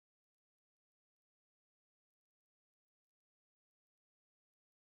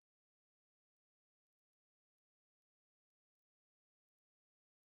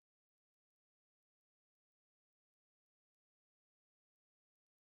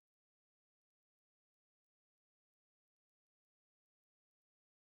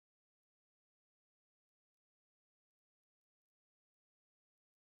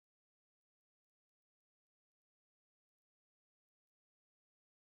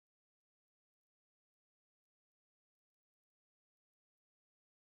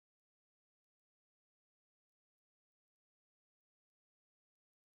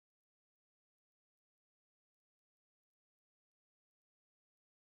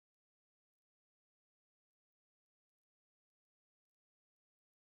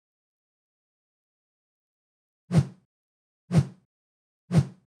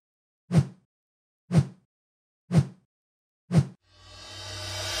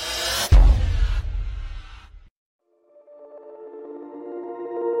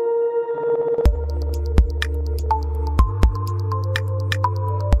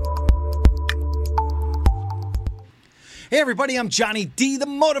everybody, I'm Johnny D, the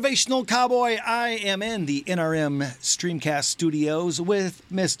Motivational Cowboy. I am in the NRM Streamcast studios with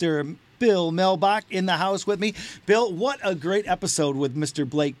Mr. Bill Melbach in the house with me. Bill, what a great episode with Mr.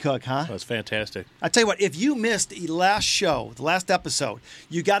 Blake Cook, huh? That was fantastic. I tell you what, if you missed the last show, the last episode,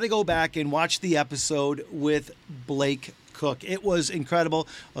 you got to go back and watch the episode with Blake Cook. It was incredible,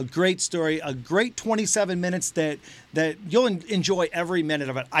 a great story, a great 27 minutes that you'll enjoy every minute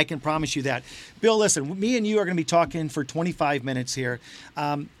of it. I can promise you that. Bill, listen, me and you are going to be talking for 25 minutes here.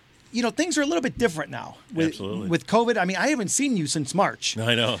 Things are a little bit different now with COVID. I mean, I haven't seen you since March.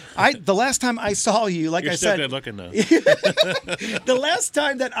 I know. The last time I saw you, like You're I said, still good looking now. The last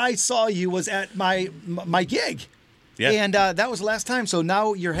time that I saw you was at my gig. Yeah. And that was the last time. So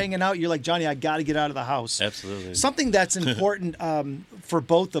now you're hanging out. You're like, Johnny, I got to get out of the house. Absolutely. Something that's important for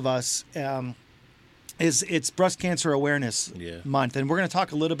both of us is it's Breast Cancer Awareness Month. And we're going to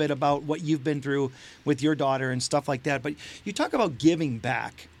talk a little bit about what you've been through with your daughter and stuff like that. But you talk about giving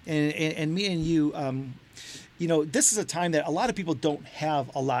back. And me and you, this is a time that a lot of people don't have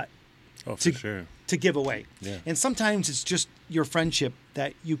a lot to give away. Yeah. And sometimes it's just your friendship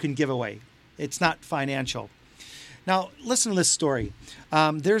that you can give away. It's not financial. Now, listen to this story.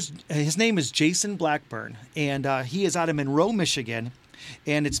 His name is Jason Blackburn, and he is out of Monroe, Michigan,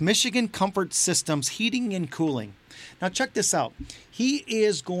 and it's Michigan Comfort Systems Heating and Cooling. Now, check this out. He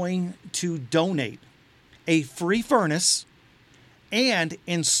is going to donate a free furnace and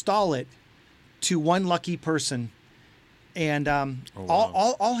install it to one lucky person. And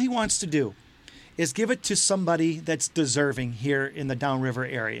all he wants to do is give it to somebody that's deserving here in the Downriver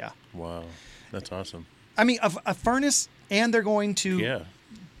area. Wow, that's awesome. I mean, a furnace, and they're going to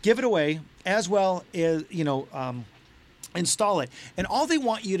give it away as well as, install it. And all they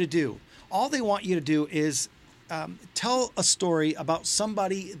want you to do is tell a story about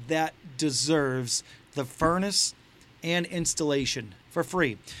somebody that deserves the furnace and installation for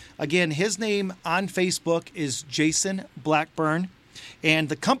free. Again, his name on Facebook is Jason Blackburn. And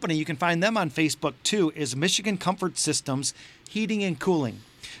the company, you can find them on Facebook too, is Michigan Comfort Systems Heating and Cooling.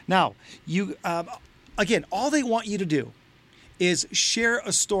 Now, again, all they want you to do is share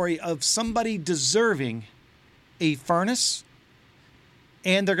a story of somebody deserving a furnace,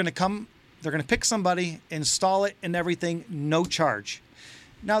 and they're going to pick somebody, install it and everything, no charge.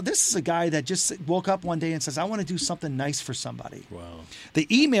 Now, this is a guy that just woke up one day and says, I want to do something nice for somebody. Wow. The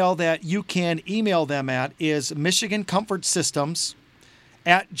email that you can email them at is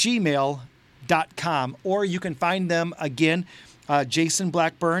michigancomfortsystems@gmail.com, or you can find them again, Jason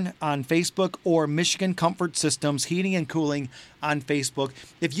Blackburn on Facebook, or Michigan Comfort Systems Heating and Cooling on Facebook.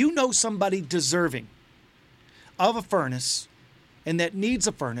 If you know somebody deserving of a furnace and that needs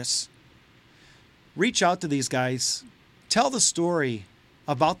a furnace, reach out to these guys. Tell the story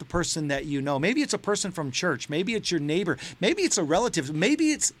about the person that you know. Maybe it's a person from church. Maybe it's your neighbor. Maybe it's a relative.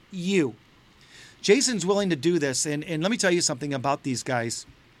 Maybe it's you. Jason's willing to do this. And let me tell you something about these guys.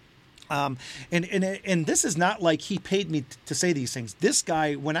 And this is not like he paid me to say these things. This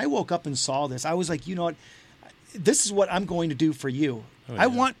guy, when I woke up and saw this, I was like, you know what? This is what I'm going to do for you. Oh, yeah. I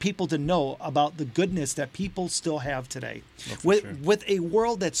want people to know about the goodness that people still have today. With a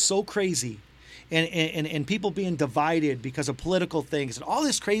world that's so crazy and people being divided because of political things and all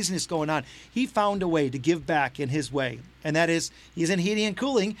this craziness going on, he found a way to give back in his way. And that is, he's in heating and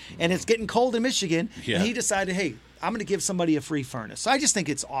cooling, and it's getting cold in Michigan. Yeah. And he decided, hey, I'm going to give somebody a free furnace. So I just think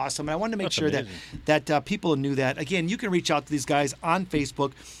it's awesome. And I wanted to make sure that people knew that. Again, you can reach out to these guys on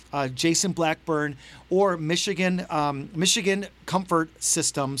Facebook, Jason Blackburn, or Michigan Comfort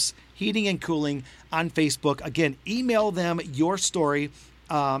Systems Heating and Cooling on Facebook. Again, email them your story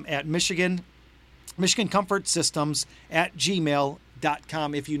at Michigan Comfort Systems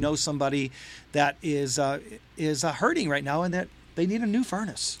 @gmail.com if you know somebody that is hurting right now and that they need a new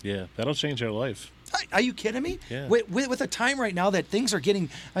furnace. Yeah, that'll change their life. Are you kidding me? Yeah. With a time right now that things are getting,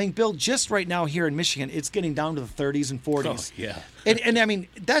 Bill, just right now here in Michigan, it's getting down to the 30s and 40s. Oh, yeah. and I mean,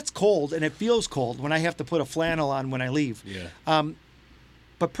 that's cold, and it feels cold when I have to put a flannel on when I leave. Yeah.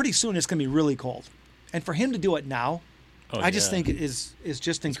 But pretty soon it's going to be really cold. And for him to do it now, I just think it is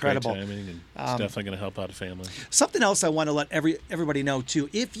just incredible. It's great timing, and it's definitely going to help out a family. Something else I want to let everybody know, too.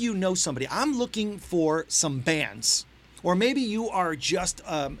 If you know somebody, I'm looking for some bands, or maybe you are just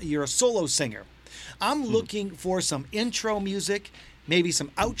you're a solo singer. I'm looking for some intro music, maybe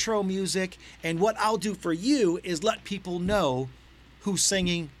some outro music, and what I'll do for you is let people know who's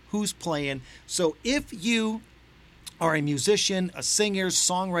singing, who's playing. So if you are a musician, a singer,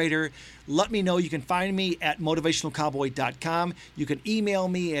 songwriter, let me know. You can find me at motivationalcowboy.com. You can email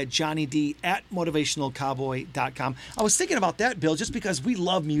me at johnnyd@motivationalcowboy.com. I was thinking about that, Bill, just because we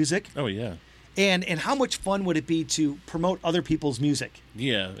love music. Oh, yeah. And how much fun would it be to promote other people's music?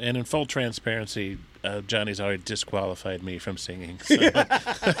 Yeah, and in full transparency, Johnny's already disqualified me from singing. So.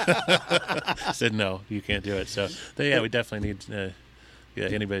 Said no, you can't do it. So we definitely need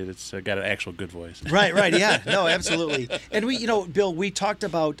anybody that's got an actual good voice. Right, yeah, no, absolutely. And we, Bill, we talked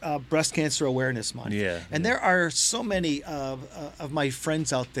about Breast Cancer Awareness Month. Yeah, and there are so many of my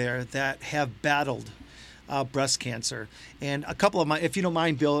friends out there that have battled breast cancer. And a couple of my, if you don't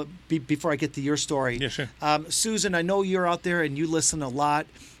mind, Bill, before I get to your story. Yeah, sure. Susan, I know you're out there and you listen a lot.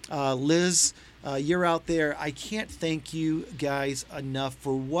 Liz, you're out there. I can't thank you guys enough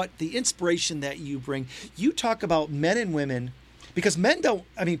for what the inspiration that you bring. You talk about men and women, because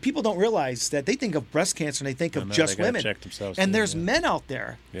people don't realize that they think of breast cancer and they think of just they gotta women. check themselves And too, there's men out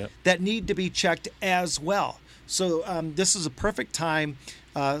there that need to be checked as well. So this is a perfect time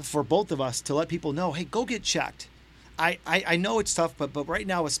for both of us to let people know, hey, go get checked. I know it's tough, but right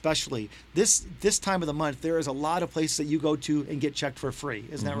now especially, this time of the month, there is a lot of places that you go to and get checked for free.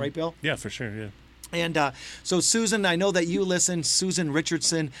 Isn't that right, Bill? Yeah, for sure, yeah. And so, Susan, I know that you listen. Susan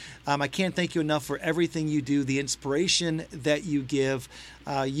Richardson, I can't thank you enough for everything you do, the inspiration that you give,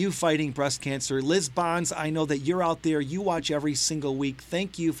 you fighting breast cancer. Liz Bonds, I know that you're out there. You watch every single week.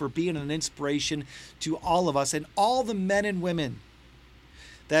 Thank you for being an inspiration to all of us and all the men and women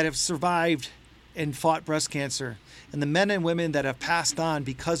that have survived and fought breast cancer, and the men and women that have passed on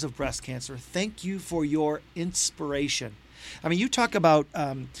because of breast cancer. Thank you for your inspiration. I mean, you talk about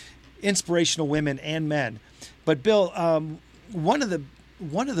inspirational women and men, but Bill, one of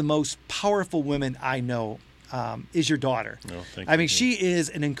the most powerful women I know is your daughter. Oh, thank I you. mean, she is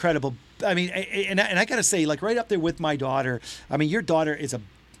an incredible. I mean, and I got to say, like right up there with my daughter. I mean, your daughter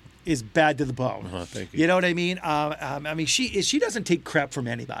is bad to the bone. Thank you. You know what I mean? I mean, she doesn't take crap from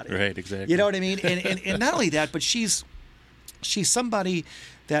anybody. Right, exactly. You know what I mean? And not only that, but she's somebody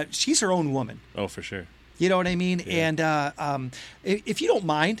that she's her own woman. Oh, for sure. You know what I mean? Yeah. And if you don't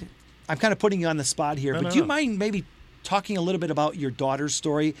mind, I'm kind of putting you on the spot here, but do you mind maybe talking a little bit about your daughter's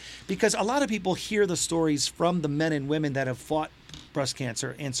story? Because a lot of people hear the stories from the men and women that have fought breast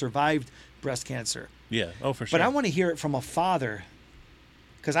cancer and survived breast cancer. Yeah, oh, for sure. But I want to hear it from a father,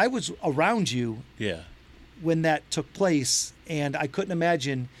 because I was around you Yeah. when that took place, and I couldn't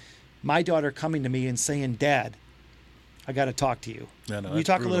imagine my daughter coming to me and saying, "Dad, I got to talk to you." No, Can you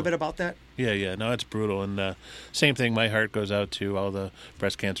talk a little bit about that? Yeah. No, it's brutal. And same thing, my heart goes out to all the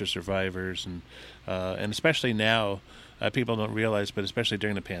breast cancer survivors. And especially now, people don't realize, but especially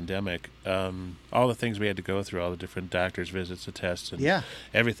during the pandemic, all the things we had to go through, all the different doctor's visits, the tests, and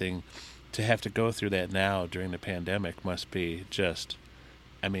everything, to have to go through that now during the pandemic must be just,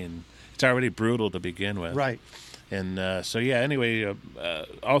 I mean, it's already brutal to begin with. Right. And anyway,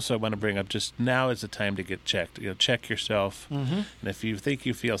 also I want to bring up, just now is the time to get checked. Check yourself. Mm-hmm. And if you think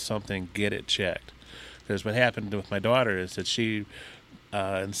you feel something, get it checked. Because what happened with my daughter is that she,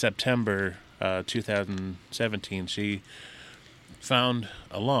 in September 2017, she found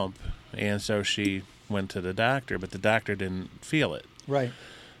a lump. And so she went to the doctor, but the doctor didn't feel it. Right.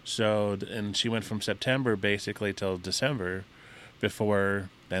 So, and she went from September basically till December before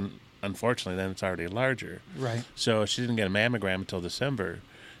then. Unfortunately, then it's already larger. Right. So she didn't get a mammogram until December.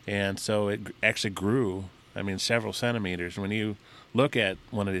 And so it actually grew, several centimeters. When you look at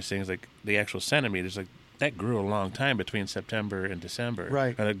one of these things, like the actual centimeters, like that grew a long time between September and December.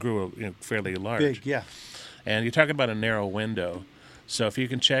 Right. And it grew fairly large. Big, yeah. And you're talking about a narrow window. So if you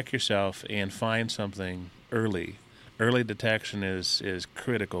can check yourself and find something early detection is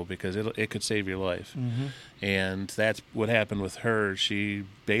critical, because it could save your life. Mm-hmm. And that's what happened with her. She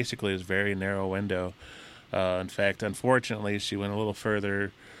basically is very narrow window. In fact, unfortunately, she went a little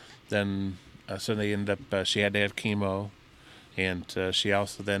further than, so they ended up, she had to have chemo. And she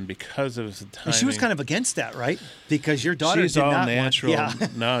also then, because of the timing... And she was kind of against that, right? Because your daughter she's did all not natural. want... Yeah.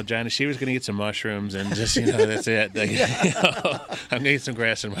 No, Johnny, she was going to eat some mushrooms and just, that's it. Like, I'm going to eat some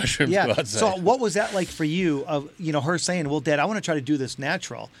grass and mushrooms. Yeah. Go outside. So what was that like for you, of her saying, well, Dad, I want to try to do this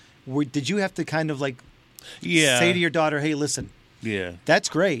natural? Did you have to kind of like say to your daughter, hey, listen, that's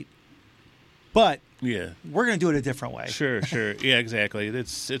great, but we're going to do it a different way? Sure. Yeah, exactly.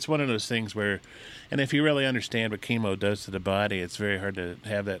 It's one of those things where, and if you really understand what chemo does to the body, it's very hard to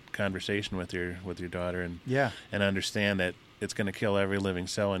have that conversation with your daughter and understand that it's going to kill every living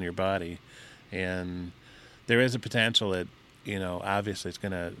cell in your body. And there is a potential that, obviously it's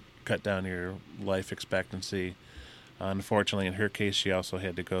going to cut down your life expectancy. Unfortunately, in her case, she also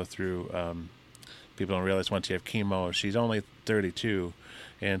had to go through, people don't realize once you have chemo, she's only 32,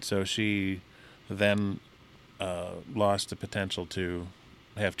 and so she then lost the potential to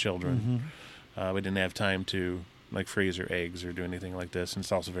have children. Mm-hmm. We didn't have time to like freeze her eggs or do anything like this, and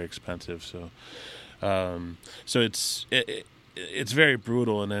it's also very expensive. So, so it's very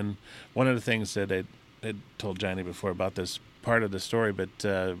brutal. And then one of the things that I had told Johnny before about this part of the story, but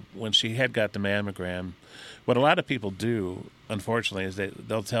when she had got the mammogram, what a lot of people do, unfortunately, is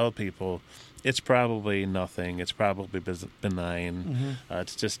they'll tell people it's probably nothing, it's probably benign,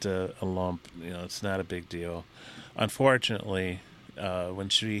 it's just a lump, it's not a big deal. Unfortunately, when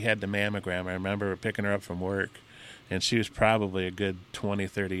she had the mammogram, I remember picking her up from work, and she was probably a good 20,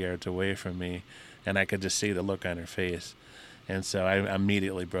 30 yards away from me, and I could just see the look on her face. And so I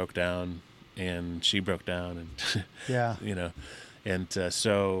immediately broke down, and she broke down, and yeah, and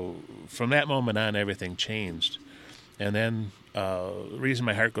so from that moment on, everything changed. And then the reason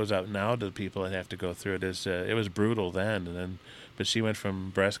my heart goes out now to the people that have to go through it is it was brutal then, but she went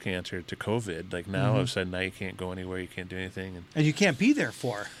from breast cancer to COVID. Like now, all of a sudden, now you can't go anywhere, you can't do anything, and you can't be there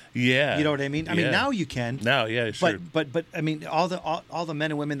for. Yeah, you know what I mean. I mean, now you can. Now, yeah, sure. But I mean, all the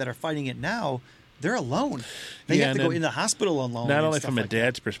men and women that are fighting it now, they're alone. They have to go in the hospital alone. Not only from a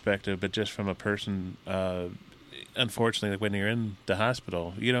dad's perspective, but just from a person. Unfortunately, like when you're in the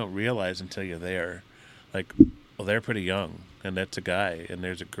hospital, you don't realize until you're there. Like, well, they're pretty young, and that's a guy, and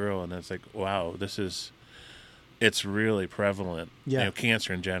there's a girl, and it's like, wow, it's really prevalent. Yeah.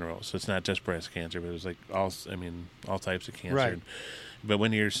 Cancer in general. So it's not just breast cancer, but it's like all types of cancer. Right. But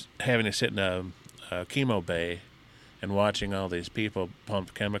when you're having to sit in a chemo bay and watching all these people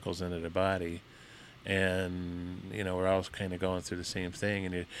pump chemicals into their body, and we're all kind of going through the same thing,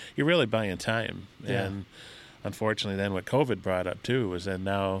 and you're really buying time. Yeah. And unfortunately, then what COVID brought up too was then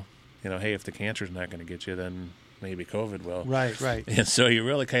now, hey, if the cancer's not going to get you, then maybe COVID will. Right. And so you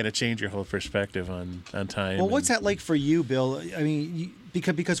really kind of change your whole perspective on time. Well, what's that like for you, Bill? I mean,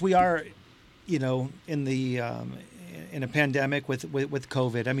 because we are, in the in a pandemic with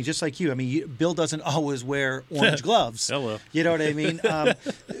COVID. I mean, just like you. I mean, Bill doesn't always wear orange gloves. Hello. You know what I mean?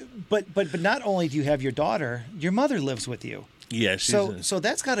 But not only do you have your daughter, your mother lives with you. Yeah. So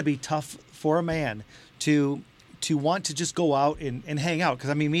that's got to be tough for a man to want to just go out and hang out. Because,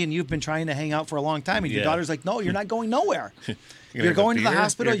 I mean, me and you have been trying to hang out for a long time. And your daughter's like, no, you're not going nowhere. You're going to the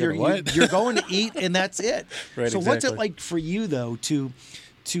hospital. You're going to eat, and that's it. Right, so exactly. What's it like for you, though, to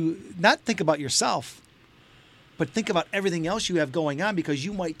not think about yourself, but think about everything else you have going on, because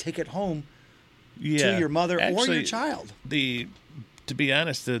you might take it home to your mother or your child? To be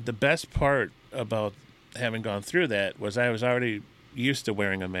honest, the best part about having gone through that was I was already used to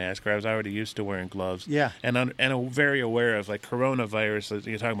wearing a mask, or I was already used to wearing gloves. Yeah. And very aware of, like, coronavirus,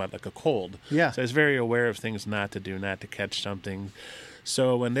 you're talking about like a cold. Yeah. So I was very aware of things not to do, not to catch something.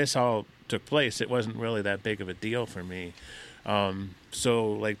 So when this all took place, it wasn't really that big of a deal for me.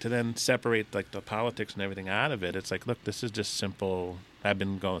 So, like, to then separate, like, the politics and everything out of it, it's like, look, this is just simple. I've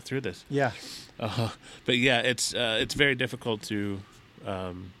been going through this. Yeah. But yeah, it's very difficult to,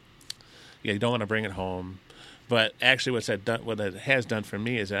 you don't want to bring it home. But actually, what it has done for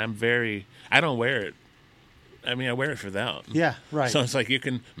me is that I don't wear it. I mean, I wear it for them. Yeah, right. So it's like you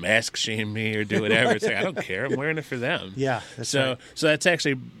can mask shame me or do whatever. It's like, I don't care. I'm wearing it for them. Yeah, that's right. So that's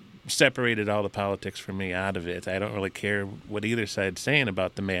actually separated all the politics for me out of it. I don't really care what either side's saying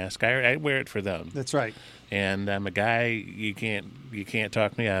about the mask. I wear it for them. That's right. And I'm a guy. You can't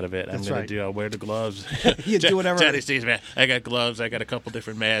talk me out of it. That's I'm right. I'll wear the gloves. You do whatever. Johnny sees me. I got gloves. I got a couple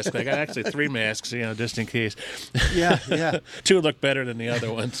different masks. I got actually 3 masks, just in case. Yeah. 2 look better than the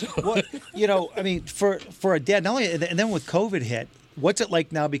other one. So. Well, I mean, for a dad, not only, and then with COVID hit, what's it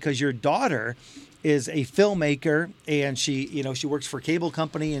like now? Because your daughter is a filmmaker, and she works for a cable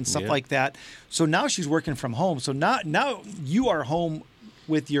company and stuff like that. So now she's working from home. So now you are home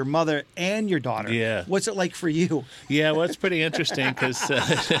with your mother and your daughter. Yeah. What's it like for you? Yeah, well, it's pretty interesting because,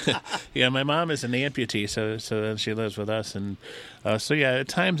 my mom is an amputee, so then she lives with us. And so, yeah, at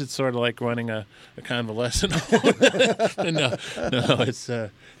times it's sort of like running a convalescent home.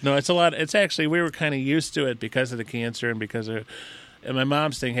 No, it's a lot. It's actually, we were kind of used to it because of the cancer and because of, and my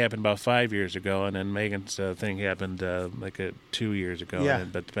mom's thing happened about 5 years ago, and then Megan's thing happened 2 years ago. Yeah.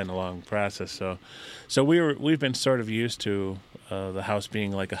 But it's been a long process. So we've been sort of used to the house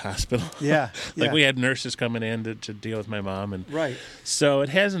being like a hospital. Yeah. We had nurses coming in to deal with my mom, and right. So it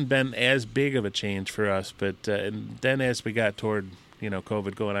hasn't been as big of a change for us. But and then as we got toward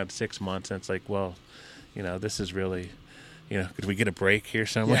COVID going on 6 months, and it's like, well, this is really. Could we get a break here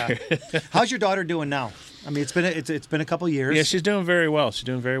somewhere? Yeah. How's your daughter doing now? I mean, it's been a couple years. Yeah, she's doing very well.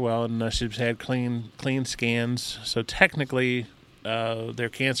 And she's had clean scans. So technically, they're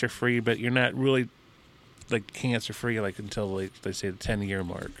cancer free, but you're not really like cancer free until they say the 10-year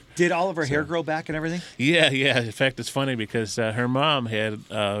mark. Did all of her hair grow back and everything? Yeah. In fact, it's funny because her mom had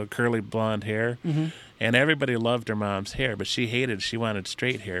curly blonde hair. Mm-hmm. And everybody loved her mom's hair, but she hated. She wanted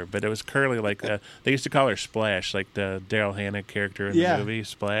straight hair, but it was curly. Like they used to call her Splash, like the Daryl Hannah character in the movie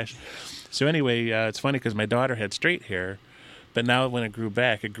Splash. So anyway, it's funny because my daughter had straight hair, but now when it grew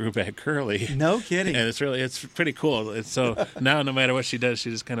back curly. No kidding. And it's pretty cool. It's so now no matter what she does,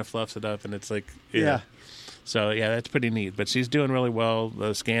 she just kind of fluffs it up, and it's like So that's pretty neat. But she's doing really well.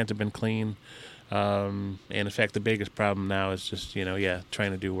 The scans have been clean. And in fact, the biggest problem now is just,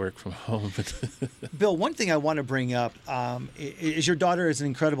 trying to do work from home. Bill, one thing I want to bring up is your daughter is an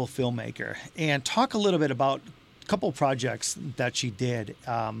incredible filmmaker. And talk a little bit about a couple projects that she did.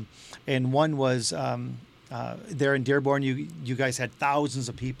 And one was there in Dearborn. You guys had thousands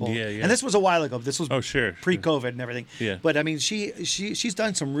of people. Yeah. And this was a while ago. This was pre-COVID and everything. Yeah. But, I mean, she's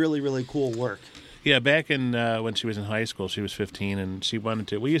done some really, really cool work. Yeah, back in when she was in high school, she was 15, and she wanted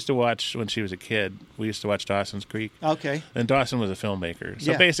to. We used to watch when she was a kid. We used to watch Dawson's Creek. Okay. And Dawson was a filmmaker,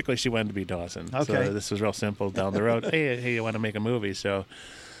 so basically she wanted to be Dawson. Okay. So this was real simple down the road. hey, you want to make a movie? So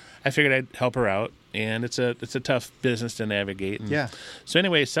I figured I'd help her out, and it's a tough business to navigate. And so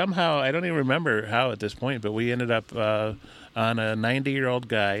anyway, somehow I don't even remember how at this point, but we ended up on a 90-year-old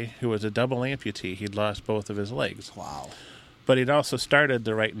guy who was a double amputee. He'd lost both of his legs. Wow. But he'd also started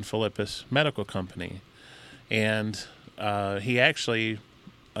the Wright and Philippus Medical Company, and he actually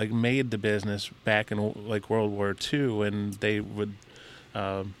made the business back in World War II when they would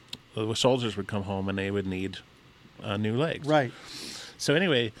the soldiers would come home and they would need new legs. Right. So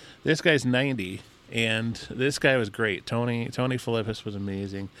anyway, this guy's 90, and this guy was great. Tony Philippus was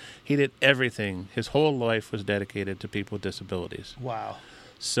amazing. He did everything. His whole life was dedicated to people with disabilities. Wow.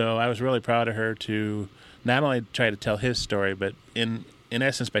 So I was really proud of her to not only try to tell his story, but in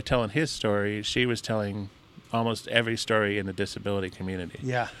essence, by telling his story, she was telling almost every story in the disability community.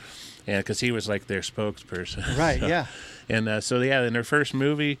 Yeah. And because he was like their spokesperson. Right, so, yeah. And in her first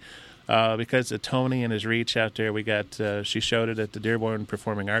movie, because of Tony and his reach out there, we got she showed it at the Dearborn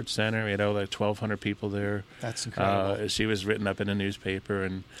Performing Arts Center. We had over 1,200 people there. That's incredible. She was written up in a newspaper.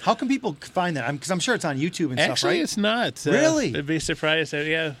 And how can people find that? Because I'm sure it's on YouTube and stuff, right? Actually, it's not. Really? I'd be surprised.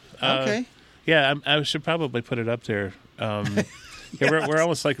 Okay. Yeah, I should probably put it up there. We're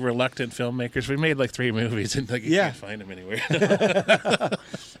almost like reluctant filmmakers. We made 3 movies, and you can't find them anywhere.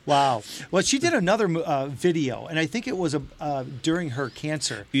 Wow. Well, she did another video, and I think it was during her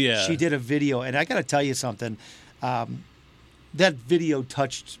cancer. Yeah. She did a video, and I got to tell you something. That video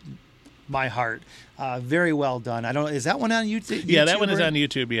touched my heart. Very well done. I don't know. Is that one on YouTube? Yeah, that one is on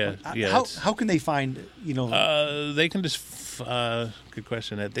YouTube. Yeah. How can they find? They can just. Good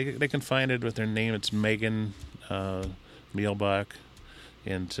question. They can find it with their name. It's Megan Mielbach,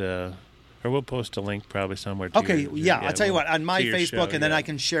 and or we'll post a link probably somewhere. To I'll tell you what, on my Facebook, and then I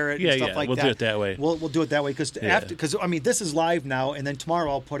can share it and stuff like that. We'll do it that way. We'll do it that way because I mean, this is live now, and then tomorrow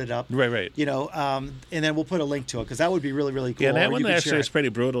I'll put it up. Right. And then we'll put a link to it because that would be really, really cool. Yeah, that one actually was pretty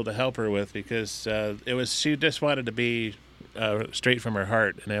brutal to help her with because she just wanted to be straight from her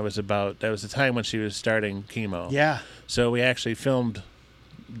heart, and that was the time when she was starting chemo. Yeah. So we actually filmed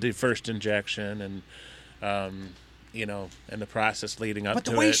the first injection and. And the process leading up to it. But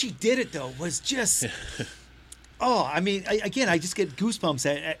the way she did it, though, was just... I mean, I just get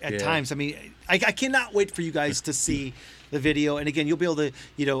goosebumps at times. I mean, I cannot wait for you guys to see the video. And again, you'll be able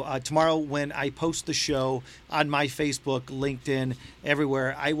to, tomorrow when I post the show on my Facebook, LinkedIn,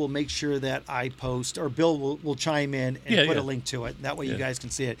 everywhere, I will make sure that I post, or Bill will chime in and put a link to it. That way you guys can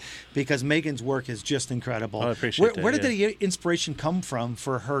see it, because Megan's work is just incredible. I appreciate that. Where did the inspiration come from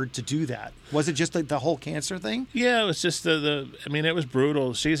for her to do that? Was it just the whole cancer thing? Yeah, it was just I mean, it was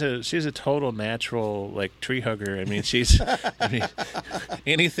brutal. She's a total natural, tree hugger. I mean,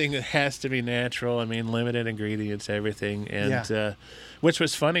 anything that has to be natural. I mean, limited ingredients, everything. And which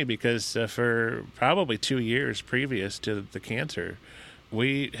was funny because for probably 2 years previous to the cancer,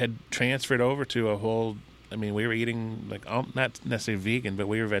 we had transferred over to a whole. I mean, we were eating not necessarily vegan, but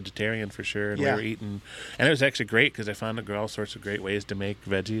we were vegetarian for sure, and we were eating, and it was actually great because I found all sorts of great ways to make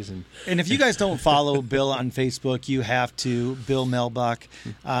veggies. And if you guys don't follow Bill on Facebook, you have to. Bill Mielbach.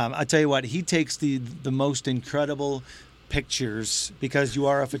 I'll tell you what, he takes the most incredible pictures because you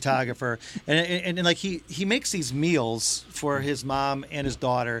are a photographer, and he makes these meals for his mom and his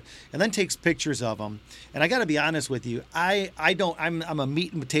daughter, and then takes pictures of them. And I got to be honest with you, I'm a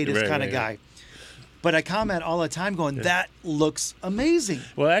meat and potatoes kind of guy. But I comment all the time going, that looks amazing.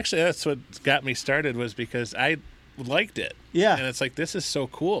 Well, actually, that's what got me started was because I liked it. Yeah. And it's this is so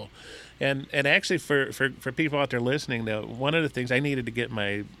cool. And actually, for people out there listening, though, one of the things I needed to get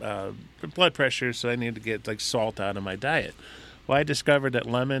my blood pressure, so I needed to get salt out of my diet. Well, I discovered that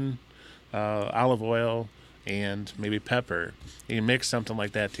lemon, olive oil, and maybe pepper. You mix something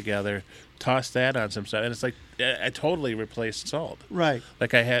like that together, toss that on some stuff, and it's like I totally replaced salt. Right.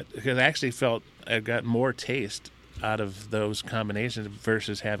 Like because I actually felt I got more taste out of those combinations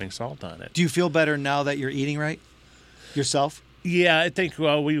versus having salt on it. Do you feel better now that you're eating right yourself? Yeah, I think,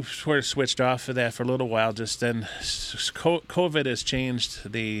 we sort of switched off of that for a little while. Just then, COVID has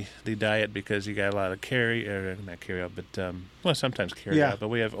changed the diet because you got a lot of sometimes carry out, but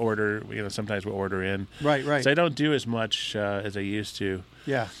we have sometimes we order in. Right. So I don't do as much as I used to.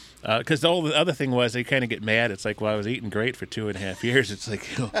 Yeah. Because the other thing was they kind of get mad. It's like, well, I was eating great for 2.5 years. It's like,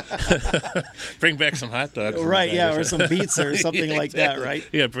 bring back some hot dogs. Right, yeah, or some pizza or something yeah, like that, right?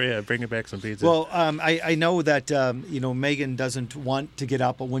 Yeah, bring it back some pizza. Well, I know that, Megan doesn't want to get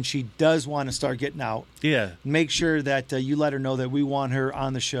out, but when she does want to start getting out, make sure that you let her know that we want her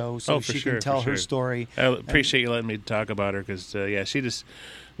on the show so she can tell her story. I appreciate you letting me talk about her because,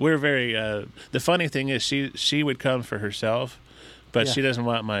 we're very, the funny thing is she would come for herself. But she doesn't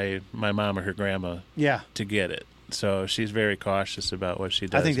want my mom or her grandma to get it. So she's very cautious about what she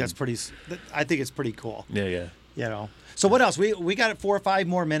does. I think it's pretty cool. Yeah. So what else? We got 4 or 5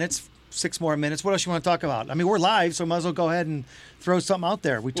 more minutes, 6 more minutes. What else you want to talk about? I mean, we're live, so might as well go ahead and throw something out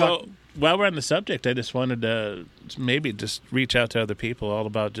there. While we're on the subject, I just wanted to maybe just reach out to other people all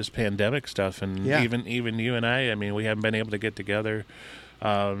about just pandemic stuff. And even you and I mean, we haven't been able to get together.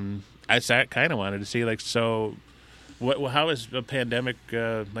 I kind of wanted to see, how has the pandemic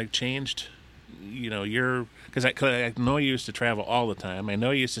changed? Because I know you used to travel all the time. I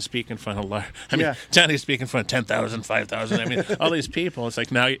know you used to speak in front of Johnny speak in front of 10,000, 5,000. I mean, all these people. It's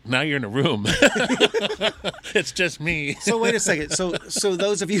like now you're in a room. It's just me. So wait a second. So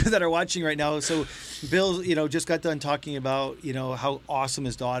those of you that are watching right now, so Bill, just got done talking about how awesome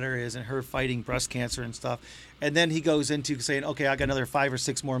his daughter is and her fighting breast cancer and stuff. And then he goes into saying, okay, I got another 5 or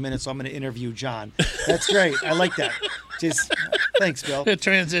 6 more minutes, so I'm going to interview John. That's great. I like that. Thanks, Bill.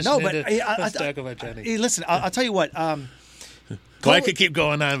 Transition. No, but let's talk about Johnny. Hey, listen, I'll tell you what. I could keep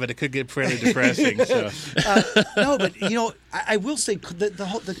going on, but it could get fairly depressing. So. No, but I will say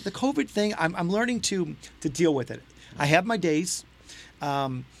the COVID thing. I'm learning to deal with it. I have my days,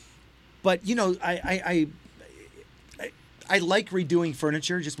 but I like redoing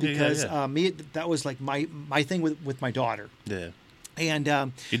furniture just because that was like my thing with my daughter. Yeah. And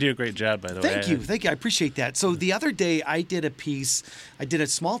you do a great job, by the way. Thank you. I appreciate that. So the other day I did a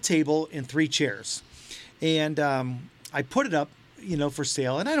small table and 3 chairs, and I put it up, for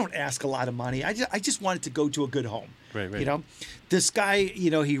sale. And I don't ask a lot of money. I just want it to go to a good home. Right. This guy,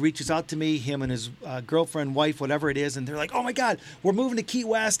 he reaches out to me, him and his girlfriend, wife, whatever it is, and they're like, "Oh my God, we're moving to Key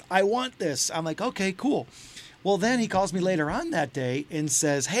West. I want this." I'm like, "Okay, cool." Well, then he calls me later on that day and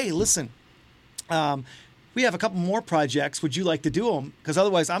says, "Hey, listen, we have a couple more projects. Would you like to do them? Because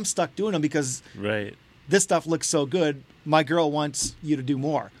otherwise I'm stuck doing them because this stuff looks so good. My girl wants you to do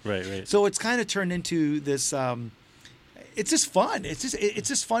more." Right. So it's kind of turned into this, it's just fun. It's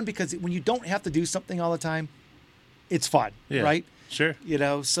just fun because when you don't have to do something all the time, it's fun, right? Sure.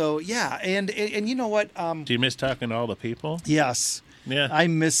 So yeah. And you know what? Do you miss talking to all the people? Yes. Yeah. I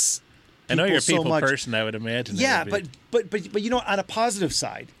miss I know you're a people so person, I would imagine. Yeah, but on a positive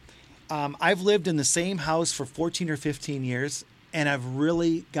side, I've lived in the same house for 14 or 15 years, and I've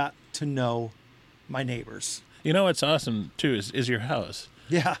really got to know my neighbors. What's awesome, too, is your house.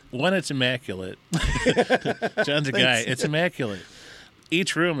 Yeah. One, it's immaculate. John's a guy. It's immaculate.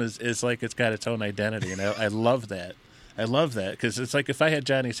 Each room is like it's got its own identity, and I love that. I love that because it's like if I had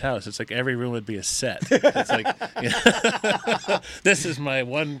Johnny's house, it's like every room would be a set. It's like this is my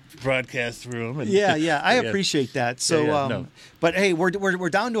one broadcast room. And, I appreciate that. So, but hey, we're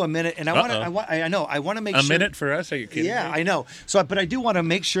down to a minute, and I want to make a minute for us. Are you kidding? Yeah, me? I know. So, but I do want to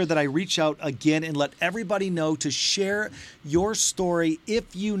make sure that I reach out again and let everybody know to share your story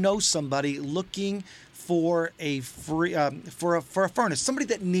if you know somebody looking for a free for a furnace, somebody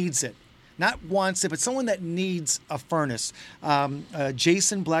that needs it. Not wants it, but someone that needs a furnace.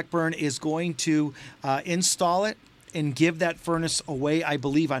 Jason Blackburn is going to install it and give that furnace away, I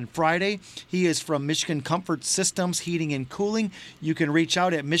believe, on Friday. He is from Michigan Comfort Systems Heating and Cooling. You can reach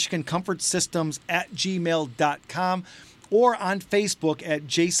out at michigancomfortsystems@gmail.com or on Facebook at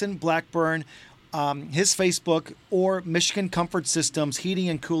Jason Blackburn, his Facebook, or Michigan Comfort Systems Heating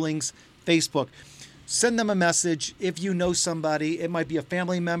and Cooling's Facebook. Send them a message. If you know somebody, it might be a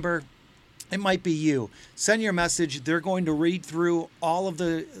family member, it might be you. Send your message. They're going to read through all of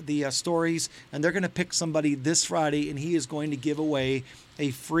the stories, and they're going to pick somebody this Friday, and he is going to give away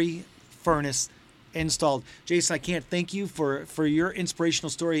a free furnace installed. Jason, I can't thank you for your inspirational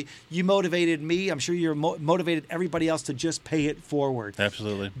story. You motivated me. I'm sure you're motivated everybody else to just pay it forward.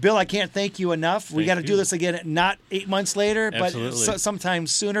 Absolutely. Bill, I can't thank you enough. We got to do this again, not 8 months later, but sometime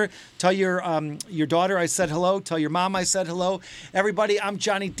sooner. Tell your daughter I said hello. Tell your mom I said hello. Everybody, I'm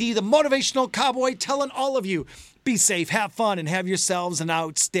Johnny D, the Motivational Cowboy, telling all of you, be safe, have fun, and have yourselves an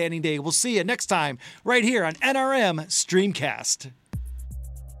outstanding day. We'll see you next time right here on NRM Streamcast.